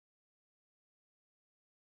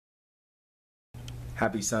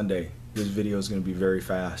Happy Sunday. This video is going to be very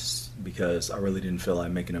fast because I really didn't feel like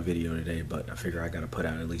making a video today, but I figure I got to put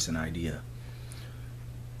out at least an idea.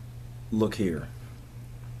 Look here.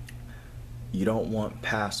 You don't want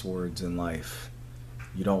passwords in life.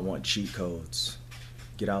 You don't want cheat codes.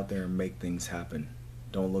 Get out there and make things happen.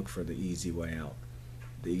 Don't look for the easy way out.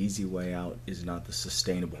 The easy way out is not the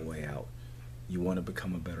sustainable way out. You want to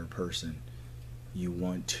become a better person. You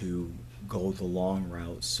want to go the long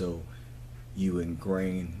route, so you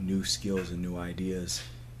ingrain new skills and new ideas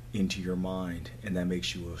into your mind, and that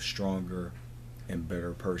makes you a stronger and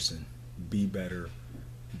better person. Be better,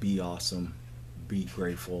 be awesome, be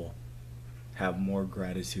grateful, have more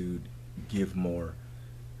gratitude, give more,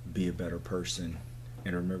 be a better person.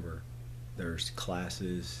 And remember, there's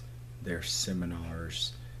classes, there's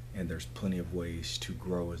seminars, and there's plenty of ways to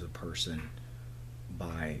grow as a person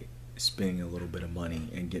by spending a little bit of money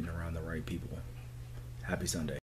and getting around the right people. Happy Sunday.